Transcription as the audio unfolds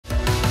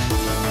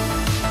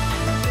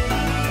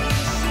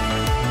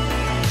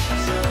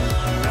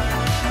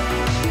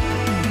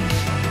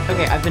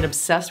Okay, I've been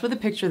obsessed with a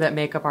picture that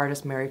makeup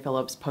artist Mary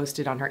Phillips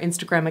posted on her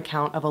Instagram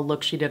account of a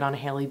look she did on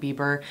Hailey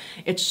Bieber.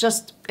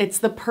 It's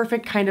the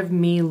perfect kind of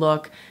me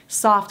look.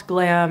 Soft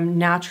glam,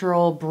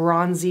 natural,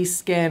 bronzy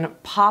skin,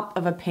 pop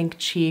of a pink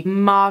cheek,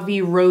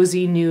 mauvey,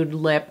 rosy nude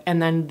lip,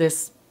 and then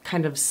this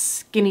kind of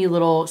skinny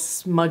little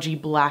smudgy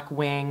black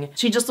wing.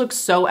 She just looks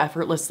so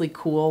effortlessly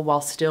cool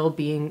while still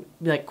being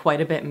like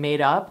quite a bit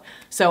made up.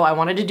 So I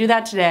wanted to do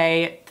that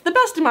today to the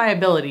best of my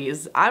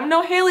abilities. I'm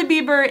no Hailey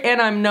Bieber and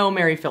I'm no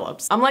Mary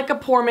Phillips. I'm like a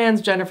poor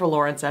man's Jennifer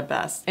Lawrence at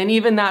best. And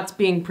even that's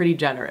being pretty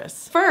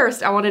generous.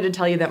 First, I wanted to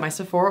tell you that my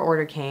Sephora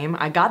order came.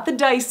 I got the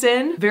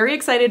Dyson, very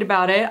excited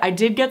about it. I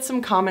did get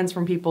some comments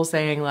from people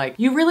saying like,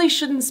 you really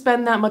shouldn't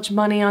spend that much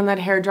money on that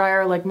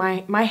hairdryer. Like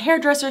my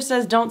hairdresser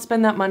says don't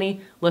spend that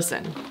money.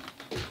 Listen,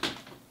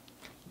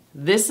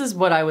 this is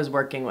what I was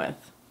working with.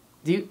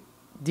 Do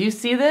you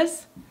see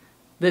this?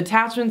 The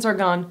attachments are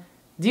gone.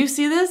 Do you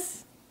see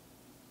this?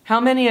 How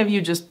many of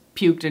you just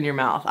puked in your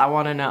mouth? I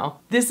wanna know.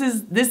 This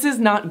is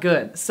not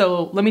good.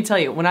 So let me tell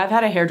you, when I've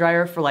had a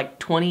hairdryer for like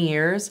 20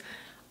 years,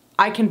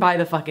 I can buy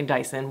the fucking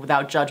Dyson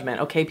without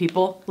judgment, okay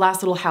people?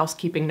 Last little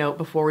housekeeping note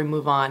before we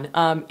move on.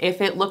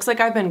 If it looks like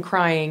I've been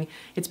crying,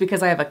 it's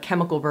because I have a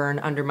chemical burn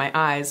under my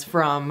eyes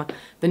from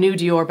the new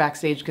Dior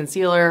Backstage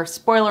Concealer.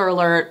 Spoiler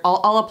alert,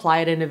 I'll apply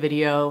it in a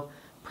video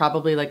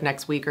probably like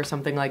next week or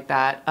something like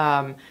that.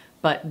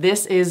 But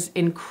this is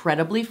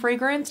incredibly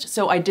fragranced,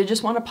 so I did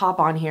just want to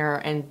pop on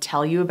here and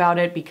tell you about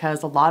it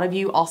because a lot of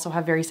you also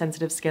have very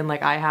sensitive skin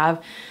like I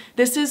have.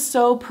 This is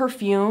so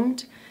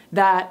perfumed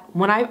that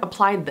when I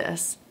applied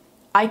this,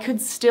 I could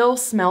still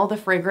smell the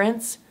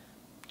fragrance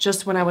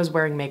just when I was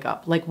wearing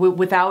makeup. Like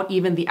without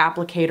even the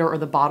applicator or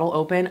the bottle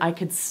open, I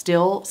could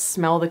still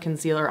smell the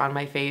concealer on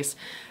my face.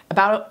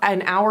 About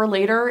an hour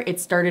later, it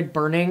started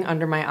burning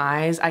under my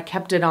eyes. I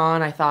kept it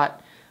on, I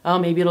thought, oh,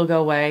 maybe it'll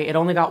go away. It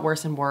only got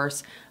worse and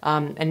worse.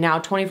 And now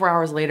 24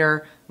 hours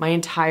later, my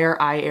entire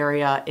eye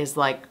area is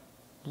like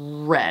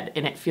red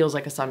and it feels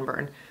like a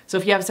sunburn. So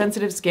if you have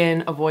sensitive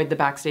skin, avoid the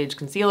Backstage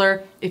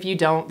concealer. If you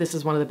don't, this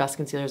is one of the best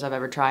concealers I've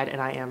ever tried and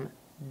I am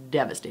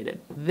devastated.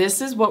 This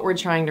is what we're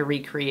trying to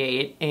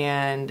recreate,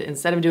 and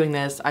instead of doing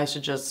this, I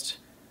should just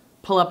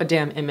pull up a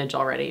damn image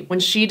already. When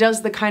she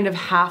does the kind of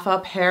half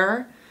up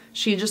hair,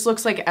 she just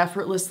looks like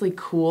effortlessly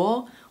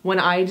cool. When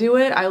I do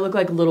it, I look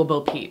like Little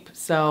Bo Peep.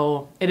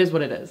 So it is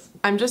what it is.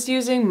 I'm just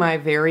using my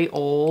very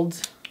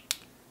old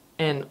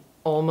and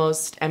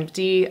almost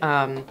empty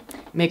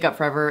Makeup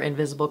Forever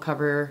Invisible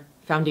Cover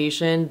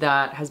foundation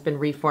that has been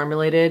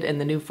reformulated, and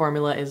the new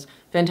formula is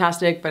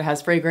fantastic, but it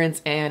has fragrance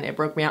and it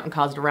broke me out and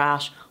caused a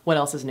rash. What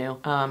else is new?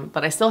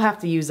 But I still have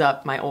to use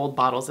up my old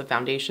bottles of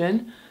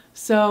foundation.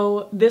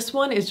 So this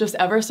one is just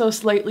ever so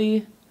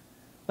slightly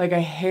like a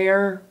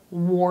hair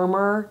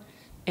warmer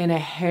and a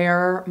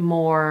hair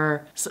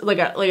more, like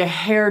a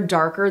hair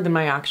darker than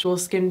my actual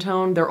skin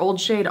tone. Their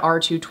old shade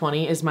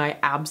R220 is my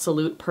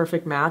absolute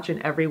perfect match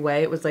in every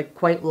way. It was like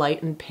quite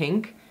light and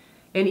pink.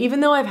 And even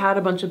though I've had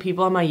a bunch of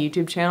people on my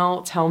YouTube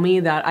channel tell me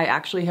that I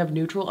actually have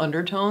neutral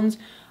undertones,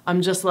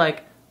 I'm just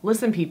like,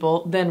 listen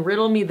people, then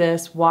riddle me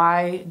this,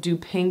 why do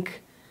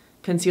pink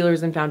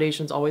concealers and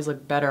foundations always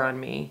look better on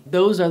me?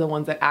 Those are the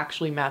ones that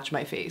actually match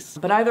my face.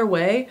 But either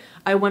way,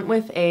 I went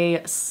with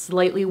a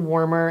slightly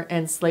warmer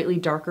and slightly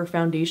darker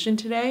foundation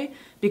today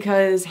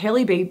because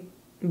Hailey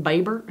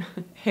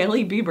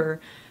Bieber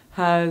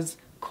has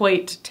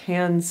quite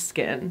tan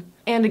skin.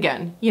 And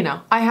again, you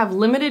know, I have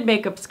limited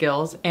makeup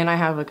skills and I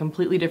have a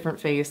completely different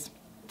face,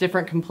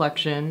 different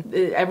complexion.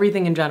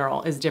 Everything in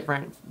general is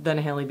different than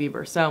a Hailey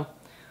Bieber. So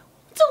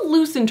it's a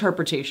loose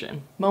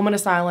interpretation. Moment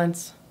of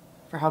silence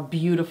for how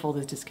beautiful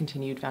this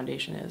discontinued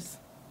foundation is.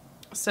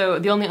 So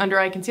the only under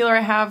eye concealer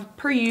I have,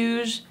 per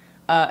usual,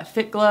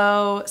 Fit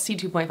Glow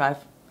C2.5.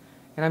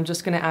 And I'm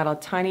just gonna add a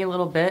tiny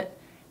little bit.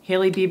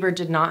 Hailey Bieber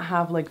did not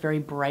have like very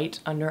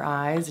bright under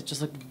eyes. It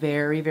just looked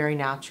very, very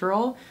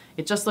natural.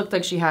 It just looked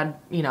like she had,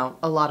 you know,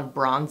 a lot of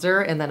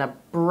bronzer and then a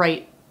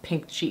bright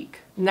pink cheek.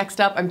 Next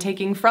up, I'm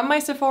taking from my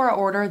Sephora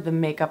order the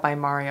Makeup by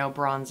Mario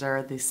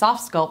bronzer, the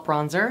Soft Sculpt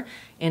bronzer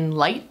in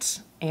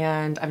light.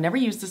 And I've never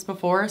used this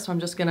before, so I'm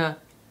just gonna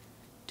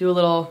do a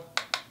little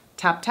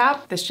tap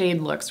tap. The shade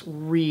looks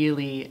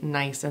really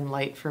nice and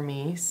light for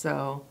me,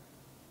 so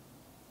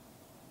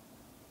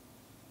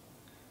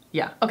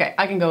yeah, okay,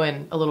 I can go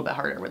in a little bit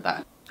harder with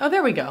that. Oh,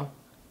 there we go.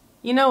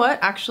 You know what,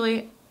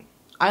 actually,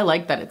 I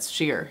like that it's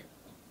sheer.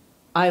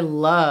 I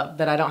love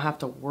that I don't have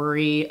to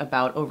worry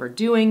about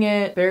overdoing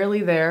it.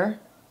 Barely there.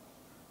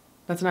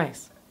 That's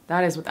nice.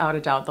 That is without a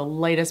doubt the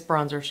lightest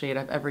bronzer shade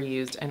I've ever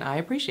used, and I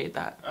appreciate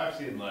that. I've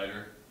seen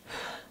lighter.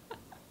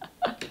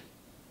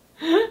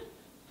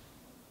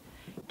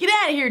 Get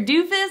out of here,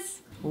 doofus!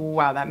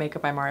 Wow, that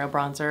Makeup by Mario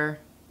bronzer.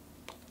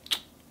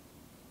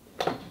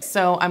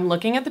 So I'm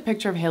looking at the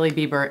picture of Hailey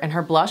Bieber and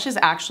her blush is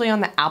actually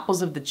on the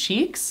apples of the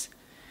cheeks.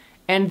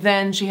 And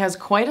then she has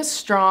quite a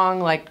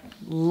strong, like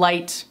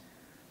light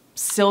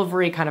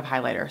silvery kind of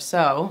highlighter.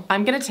 So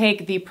I'm gonna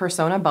take the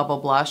Persona Bubble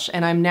Blush,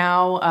 and I'm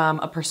now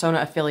a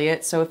Persona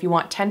affiliate. So if you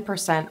want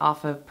 10%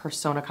 off of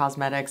Persona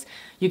Cosmetics,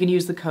 you can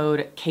use the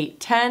code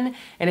KAIT10.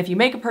 And if you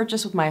make a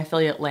purchase with my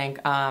affiliate link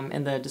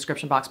in the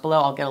description box below,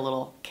 I'll get a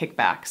little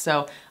kickback.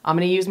 So I'm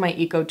gonna use my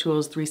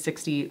EcoTools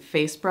 360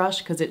 face brush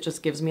because it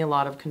just gives me a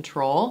lot of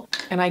control.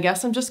 And I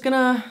guess I'm just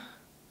gonna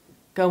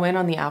go in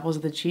on the apples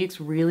of the cheeks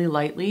really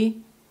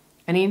lightly.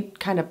 Any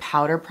kind of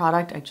powder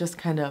product, I just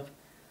kind of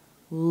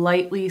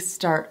lightly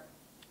start.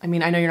 I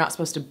mean, I know you're not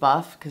supposed to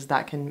buff because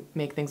that can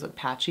make things look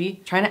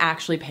patchy. Trying to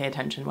actually pay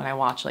attention when I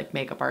watch like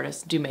makeup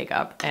artists do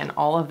makeup, and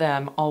all of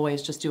them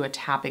always just do a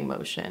tapping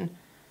motion.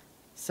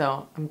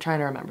 So I'm trying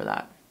to remember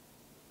that.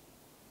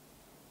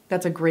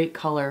 That's a great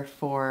color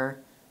for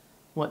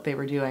what they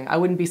were doing. I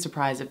wouldn't be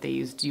surprised if they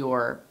used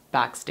Dior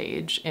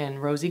backstage in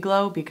Rosy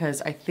Glow,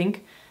 because I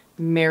think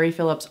Mary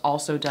Phillips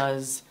also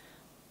does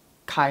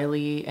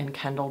Kylie and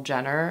Kendall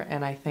Jenner,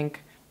 and I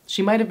think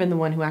she might have been the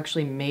one who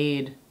actually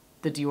made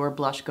the Dior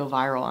blush go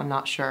viral. I'm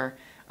not sure.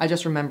 I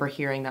just remember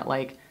hearing that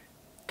like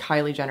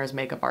Kylie Jenner's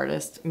makeup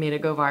artist made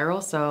it go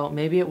viral, so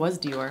maybe it was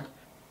Dior.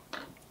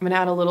 I'm gonna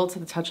add a little to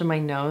the touch of my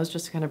nose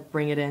just to kind of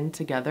bring it in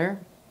together.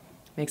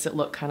 Makes it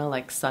look kind of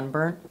like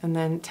sunburnt. And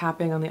then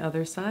tapping on the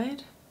other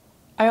side.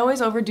 I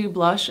always overdo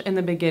blush in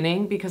the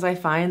beginning because I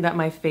find that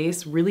my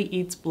face really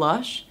eats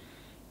blush.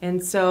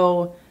 And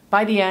so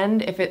by the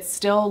end, if it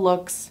still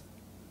looks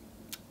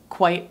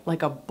quite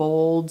like a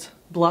bold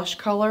blush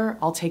color,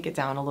 I'll take it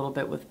down a little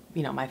bit with,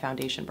 you know, my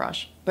foundation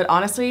brush. But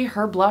honestly,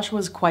 her blush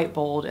was quite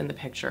bold in the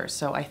picture,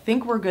 so I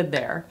think we're good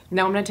there.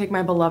 Now I'm gonna take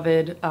my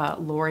beloved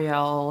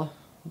L'Oreal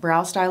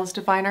Brow Stylist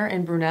Definer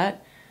in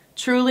Brunette.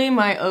 Truly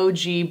my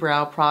OG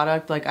brow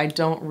product. Like, I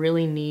don't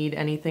really need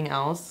anything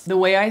else. The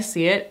way I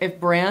see it, if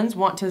brands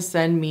want to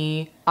send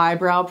me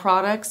eyebrow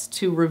products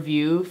to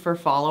review for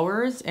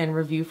followers and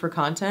review for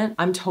content,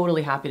 I'm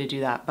totally happy to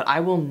do that. But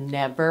I will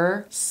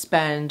never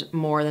spend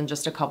more than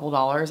just a couple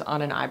dollars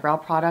on an eyebrow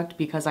product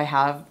because I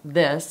have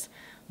this,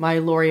 my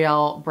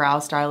L'Oreal Brow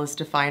Stylist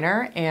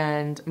Definer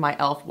and my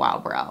e.l.f.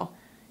 Wow Brow.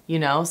 You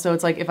know, so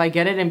it's like if I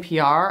get it in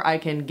PR, I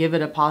can give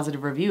it a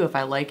positive review if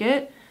I like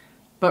it.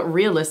 But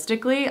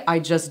realistically, I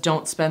just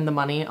don't spend the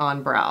money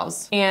on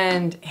brows.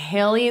 And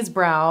Hailey's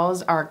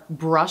brows are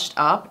brushed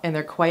up and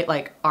they're quite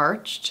like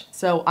arched.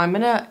 So I'm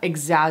gonna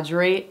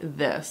exaggerate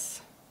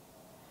this.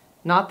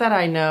 Not that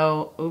I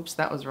know, oops,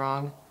 that was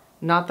wrong.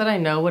 Not that I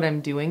know what I'm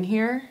doing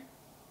here,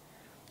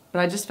 but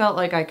I just felt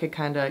like I could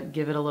kind of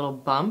give it a little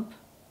bump.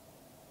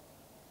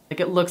 Like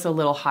it looks a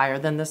little higher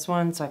than this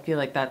one, so I feel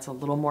like that's a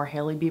little more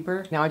Hailey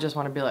Bieber. Now I just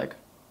wanna be like,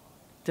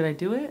 did I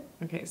do it?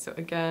 Okay, so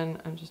again,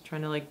 I'm just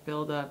trying to like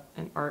build up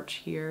an arch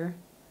here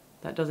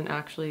that doesn't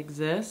actually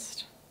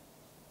exist.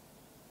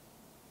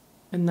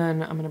 And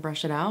then I'm gonna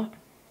brush it out.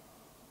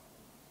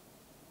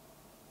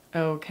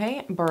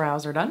 Okay,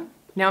 brows are done.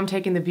 Now I'm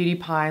taking the Beauty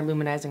Pie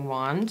Luminizing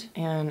Wand,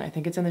 and I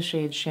think it's in the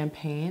shade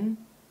Champagne.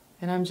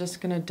 And I'm just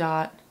gonna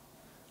dot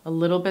a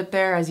little bit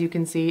there. As you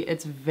can see,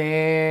 it's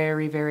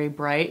very, very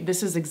bright.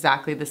 This is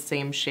exactly the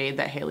same shade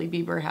that Hailey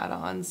Bieber had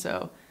on,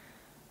 so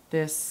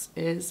this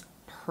is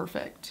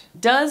perfect.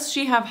 Does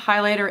she have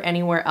highlighter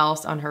anywhere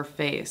else on her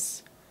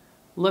face?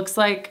 Looks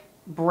like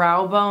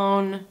brow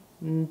bone,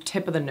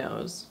 tip of the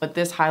nose. But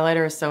this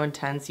highlighter is so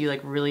intense, you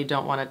like really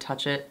don't want to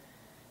touch it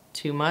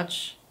too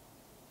much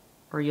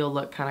or you'll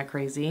look kind of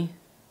crazy.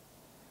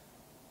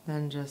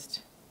 Then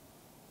just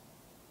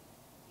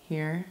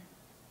here.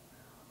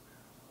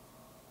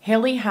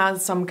 Hailey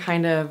has some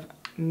kind of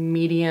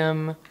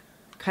medium,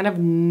 kind of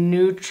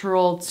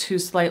neutral to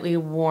slightly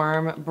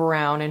warm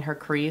brown in her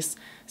crease.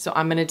 So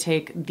I'm gonna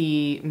take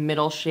the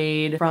middle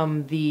shade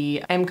from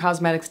the M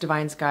Cosmetics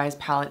Divine Skies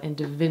palette in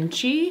Da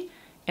Vinci,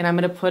 and I'm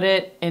gonna put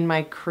it in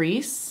my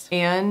crease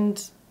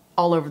and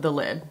all over the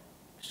lid.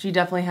 She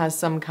definitely has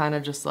some kind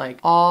of just like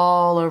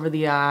all over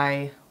the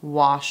eye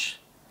wash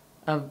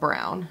of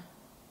brown.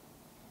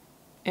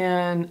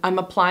 And I'm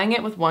applying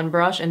it with one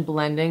brush and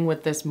blending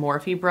with this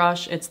Morphe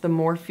brush. It's the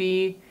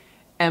Morphe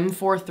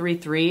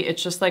M433.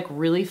 It's just like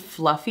really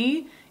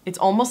fluffy. It's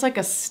almost like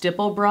a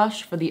stipple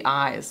brush for the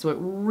eyes, so it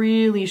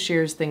really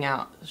shears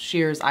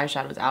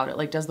eyeshadows out. It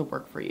like does the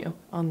work for you.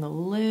 On the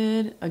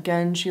lid,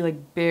 again, she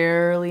like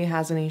barely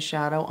has any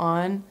shadow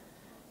on.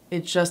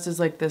 It just is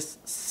like this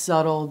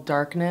subtle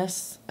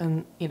darkness,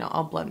 and you know,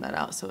 I'll blend that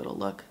out so it'll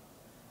look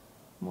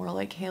more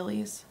like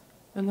Hailey's.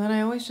 And then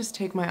I always just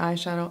take my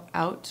eyeshadow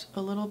out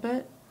a little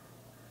bit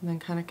and then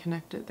kind of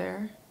connect it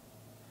there.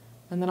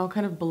 And then I'll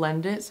kind of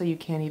blend it so you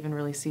can't even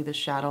really see the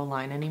shadow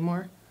line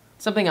anymore.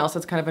 Something else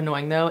that's kind of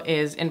annoying though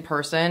is in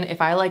person, if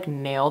I like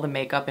nail the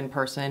makeup in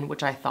person,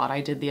 which I thought I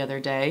did the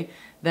other day,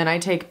 then I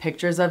take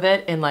pictures of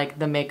it and like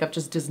the makeup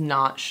just does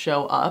not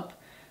show up.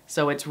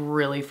 So it's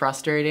really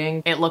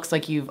frustrating. It looks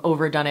like you've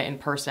overdone it in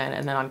person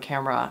and then on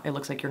camera, it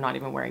looks like you're not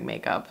even wearing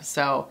makeup.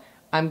 So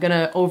I'm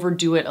gonna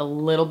overdo it a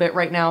little bit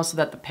right now so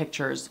that the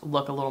pictures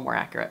look a little more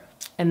accurate.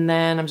 And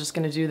then I'm just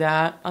gonna do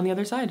that on the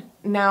other side.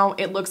 Now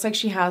it looks like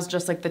she has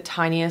just like the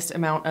tiniest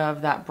amount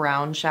of that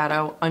brown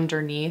shadow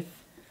underneath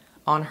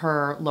on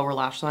her lower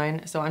lash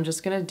line. So I'm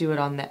just gonna do it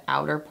on the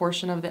outer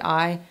portion of the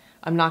eye.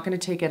 I'm not gonna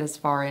take it as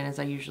far in as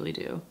I usually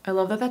do. I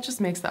love that that just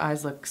makes the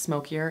eyes look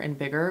smokier and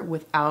bigger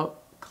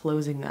without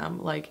closing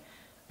them. Like,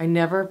 I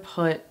never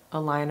put a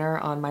liner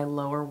on my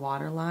lower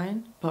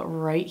waterline, but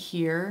right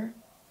here,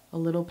 a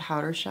little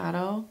powder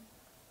shadow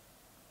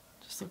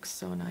just looks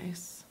so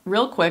nice.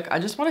 Real quick, I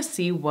just wanna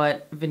see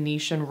what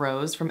Venetian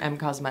Rose from M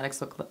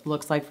Cosmetics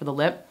looks like for the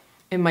lip.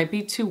 It might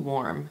be too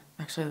warm.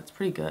 Actually, that's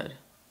pretty good.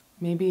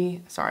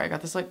 Maybe, sorry, I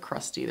got this like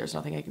crusty. There's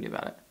nothing I can do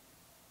about it.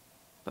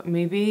 But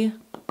maybe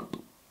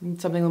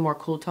something a little more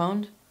cool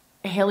toned.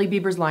 Hailey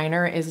Bieber's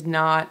liner is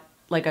not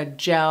like a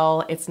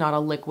gel. It's not a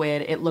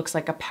liquid. It looks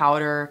like a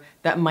powder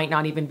that might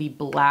not even be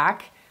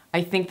black.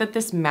 I think that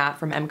this matte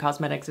from M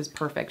Cosmetics is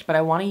perfect, but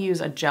I want to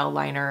use a gel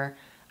liner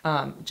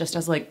just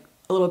as like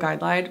a little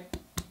guideline.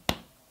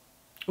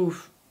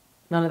 Oof,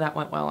 none of that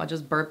went well. I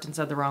just burped and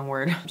said the wrong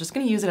word. I'm just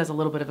gonna use it as a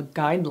little bit of a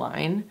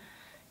guideline.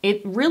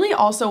 It really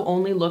also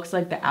only looks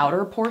like the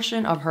outer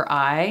portion of her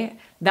eye.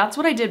 That's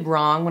what I did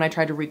wrong when I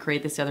tried to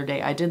recreate this the other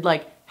day. I did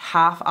like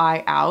half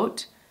eye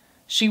out.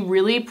 She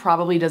really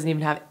probably doesn't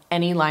even have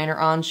any liner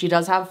on. She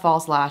does have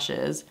false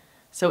lashes.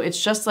 So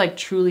it's just like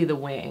truly the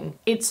wing.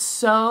 It's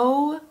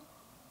so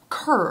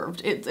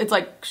curved. It's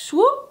like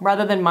swoop,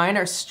 rather than mine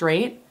are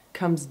straight,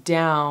 comes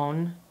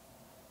down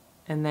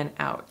and then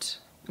out.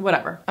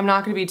 Whatever. I'm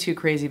not gonna be too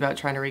crazy about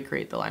trying to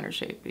recreate the liner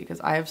shape because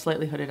I have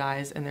slightly hooded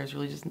eyes and there's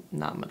really just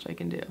not much I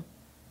can do.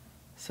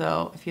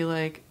 So I feel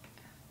like,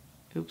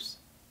 oops.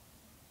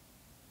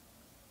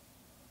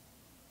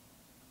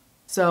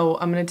 So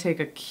I'm gonna take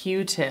a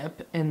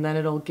Q-tip and then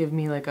it'll give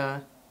me like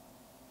a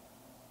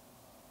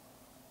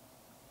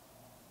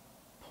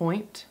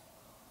point.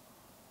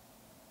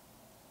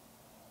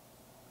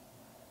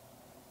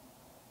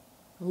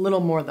 A little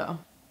more though.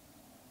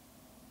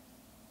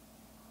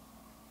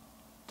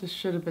 This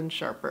should have been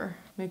sharper.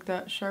 Make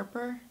that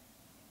sharper.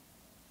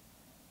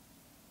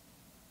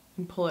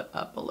 And pull it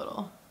up a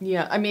little.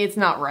 Yeah, I mean, it's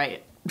not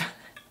right,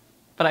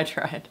 but I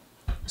tried.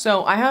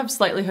 So I have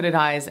slightly hooded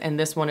eyes and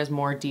this one is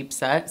more deep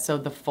set. So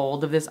the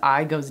fold of this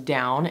eye goes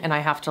down and I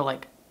have to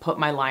like put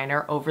my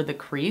liner over the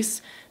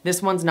crease.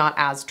 This one's not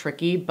as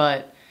tricky,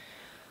 but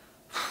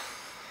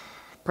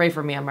pray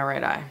for me on my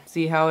right eye.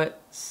 See how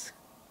it's,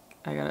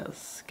 I gotta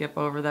skip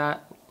over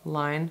that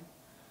line.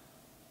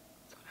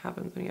 That's what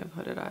happens when you have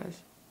hooded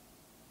eyes.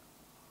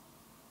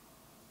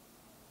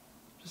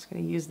 Just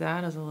gonna use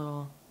that as a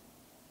little,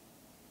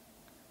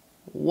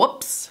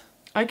 whoops.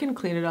 I can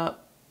clean it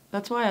up.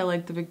 That's why I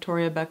like the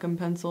Victoria Beckham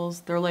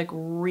pencils. They're like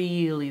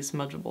really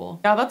smudgeable.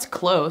 Yeah, that's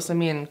close. I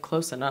mean,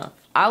 close enough.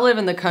 I live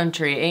in the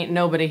country. Ain't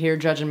nobody here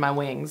judging my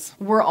wings.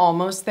 We're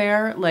almost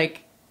there.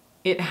 Like,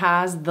 it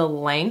has the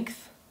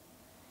length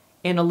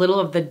and a little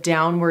of the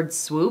downward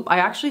swoop. I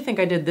actually think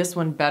I did this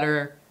one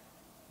better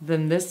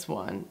than this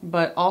one,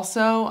 but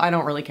also I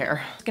don't really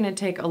care. I'm just gonna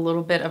take a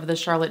little bit of the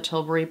Charlotte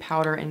Tilbury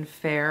powder in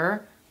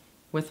Fair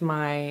with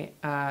my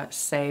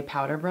Say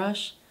powder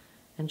brush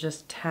and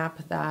just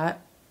tap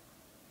that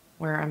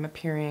where I'm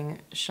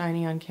appearing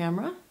shiny on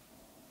camera.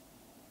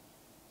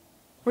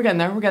 We're getting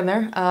there, we're getting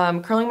there.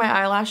 Curling my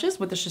eyelashes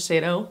with the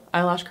Shiseido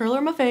eyelash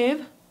curler, my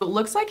fave. It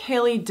looks like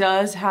Hailey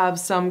does have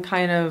some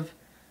kind of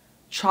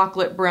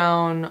chocolate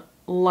brown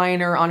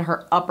liner on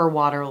her upper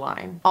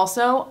waterline.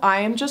 Also,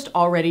 I am just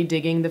already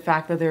digging the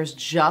fact that there's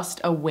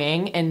just a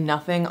wing and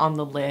nothing on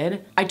the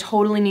lid. I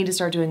totally need to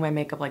start doing my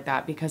makeup like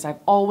that because I've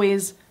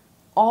always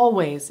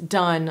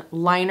done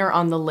liner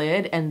on the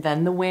lid and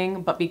then the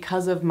wing, but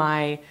because of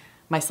my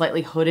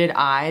slightly hooded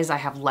eyes, I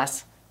have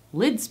less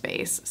lid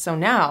space. So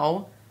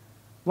now,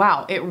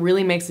 wow, it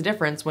really makes a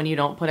difference when you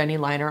don't put any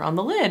liner on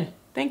the lid.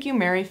 Thank you,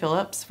 Mary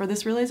Phillips, for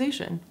this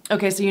realization.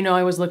 Okay, so you know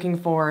I was looking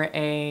for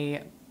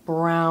a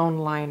brown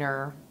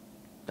liner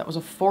that was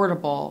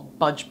affordable,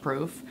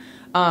 budge-proof.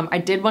 I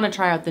did want to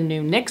try out the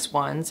new NYX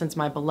one since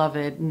my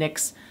beloved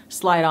NYX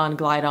Slide On,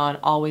 Glide On,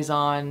 Always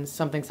On,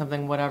 something,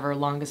 something, whatever,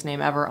 longest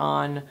name ever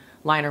on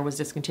liner was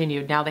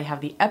discontinued. Now they have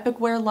the Epic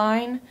Wear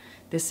line.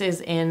 This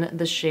is in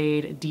the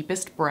shade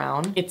Deepest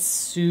Brown. It's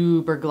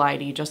super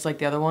glidey, just like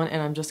the other one,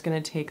 and I'm just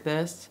gonna take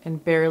this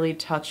and barely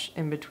touch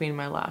in between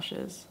my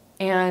lashes.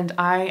 And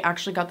I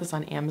actually got this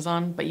on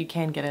Amazon, but you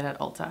can get it at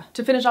Ulta.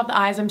 To finish off the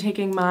eyes, I'm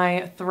taking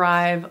my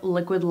Thrive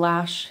Liquid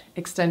Lash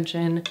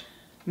Extension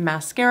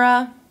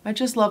Mascara. I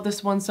just love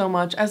this one so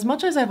much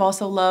as I've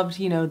also loved,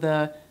 you know,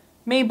 the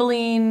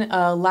Maybelline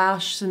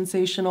Lash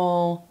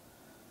Sensational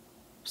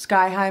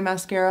Sky High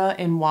Mascara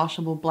in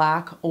Washable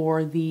Black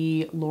or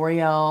the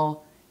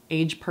L'Oreal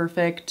Age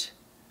Perfect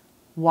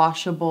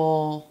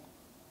Washable,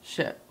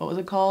 shit, what was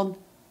it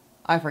called?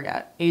 I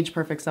forget, Age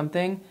Perfect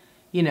something.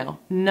 You know,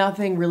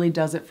 nothing really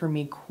does it for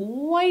me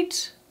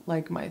quite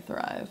like my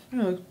Thrive.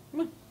 Yeah,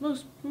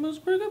 most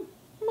pretty good.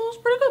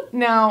 Most pretty good.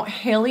 Now,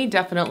 Hailey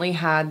definitely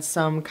had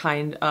some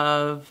kind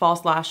of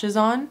false lashes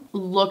on.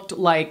 Looked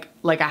like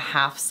a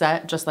half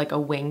set, just like a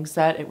wing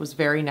set. It was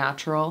very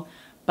natural,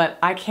 but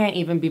I can't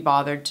even be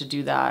bothered to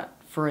do that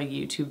for a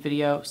YouTube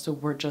video, so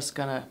we're just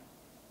gonna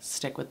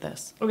stick with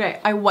this.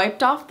 Okay, I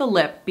wiped off the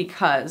lip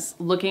because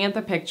looking at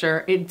the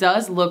picture, it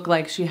does look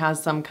like she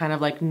has some kind of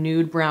like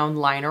nude brown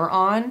liner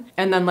on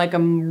and then like a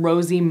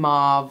rosy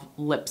mauve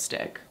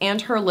lipstick.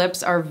 And her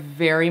lips are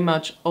very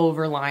much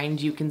overlined,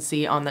 you can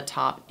see on the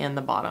top and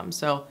the bottom.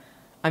 So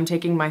I'm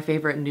taking my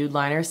favorite nude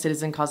liner,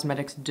 Citizen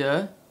Cosmetics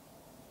De,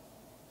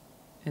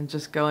 and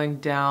just going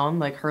down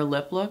like her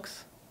lip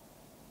looks.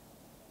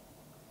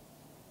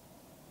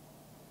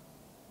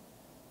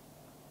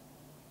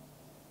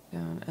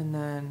 Down and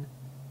then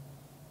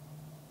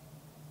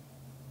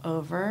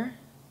over,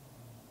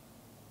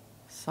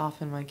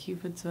 soften my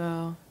cupid's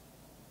bow,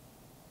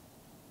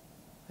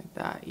 like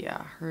that.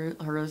 Yeah,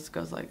 hers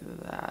goes like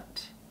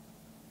that.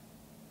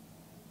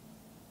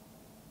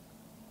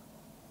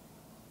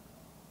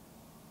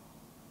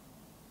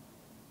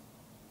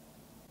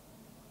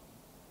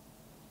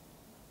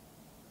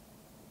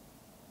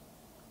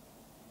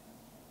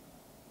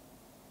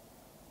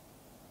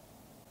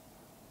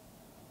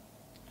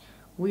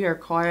 We are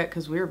quiet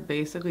because we are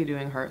basically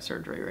doing heart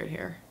surgery right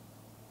here.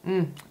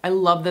 I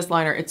love this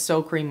liner. It's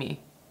so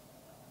creamy.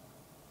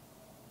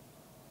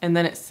 And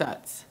then it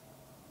sets.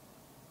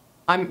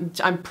 I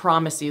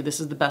promise you, this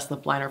is the best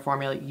lip liner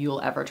formula you'll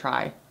ever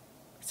try.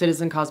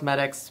 Citizen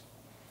Cosmetics.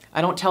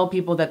 I don't tell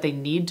people that they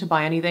need to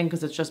buy anything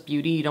because it's just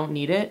beauty. You don't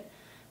need it.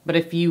 But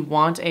if you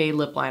want a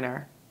lip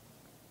liner,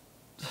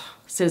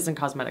 Citizen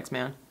Cosmetics,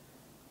 man.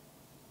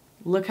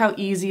 Look how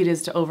easy it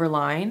is to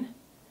overline.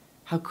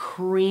 How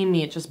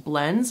creamy it just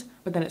blends,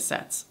 but then it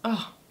sets.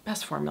 Oh,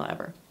 best formula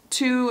ever.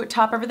 To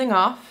top everything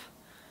off,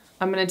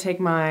 I'm gonna take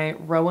my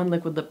Rowan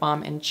Liquid Lip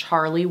Balm in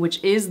Charlie,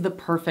 which is the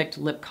perfect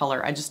lip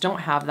color. I just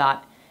don't have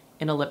that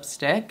in a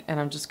lipstick, and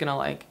I'm just gonna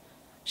like,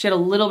 she had a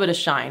little bit of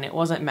shine. It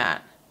wasn't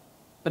matte,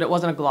 but it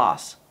wasn't a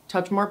gloss.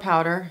 Touch more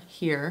powder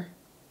here,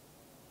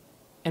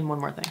 and one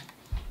more thing.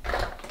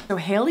 So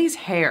Hailey's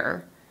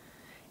hair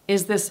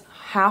is this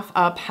half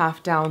up,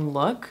 half down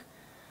look,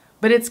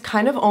 but it's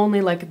kind of only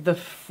like the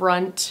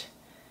front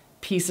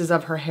pieces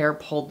of her hair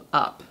pulled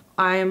up.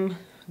 I'm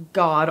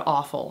god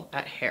awful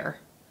at hair,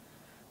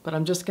 but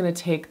I'm just gonna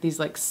take these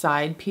like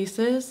side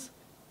pieces,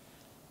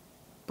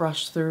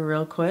 brush through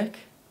real quick,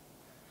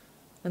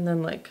 and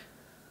then like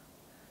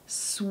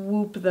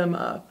swoop them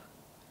up.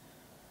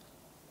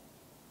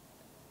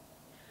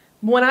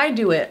 When I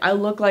do it, I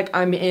look like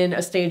I'm in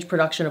a stage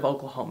production of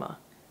Oklahoma.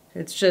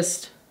 It's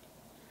just,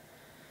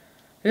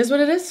 it is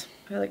what it is.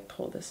 I like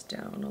pull this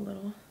down a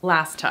little.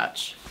 Last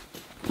touch.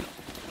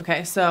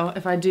 Okay, so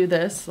if I do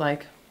this,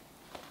 like,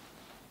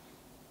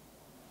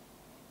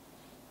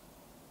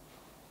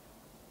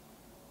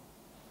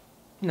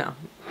 no,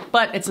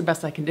 but it's the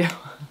best I can do.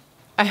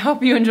 I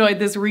hope you enjoyed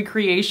this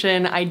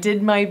recreation. I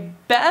did my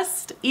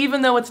best,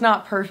 even though it's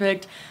not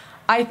perfect.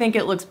 I think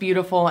it looks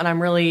beautiful and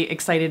I'm really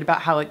excited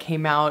about how it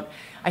came out.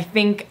 I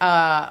think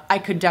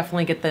I could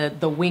definitely get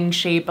the wing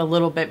shape a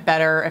little bit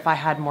better if I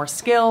had more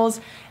skills,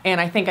 and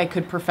I think I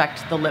could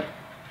perfect the lip.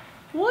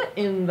 What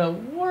in the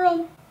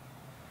world?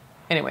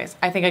 Anyways,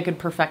 I think I could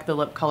perfect the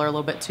lip color a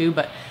little bit too,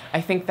 but I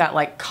think that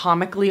like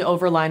comically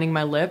overlining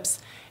my lips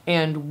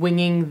and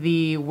winging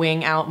the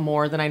wing out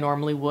more than I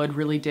normally would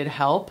really did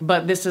help.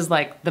 But this is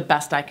like the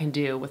best I can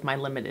do with my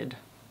limited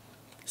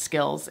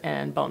skills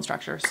and bone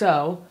structure.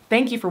 So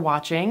thank you for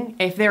watching.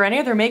 If there are any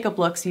other makeup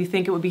looks you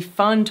think it would be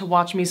fun to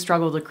watch me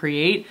struggle to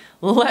create,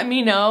 let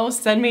me know.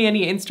 Send me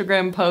any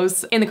Instagram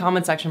posts in the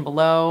comment section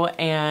below.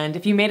 And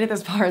if you made it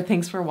this far,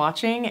 thanks for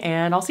watching,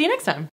 and I'll see you next time.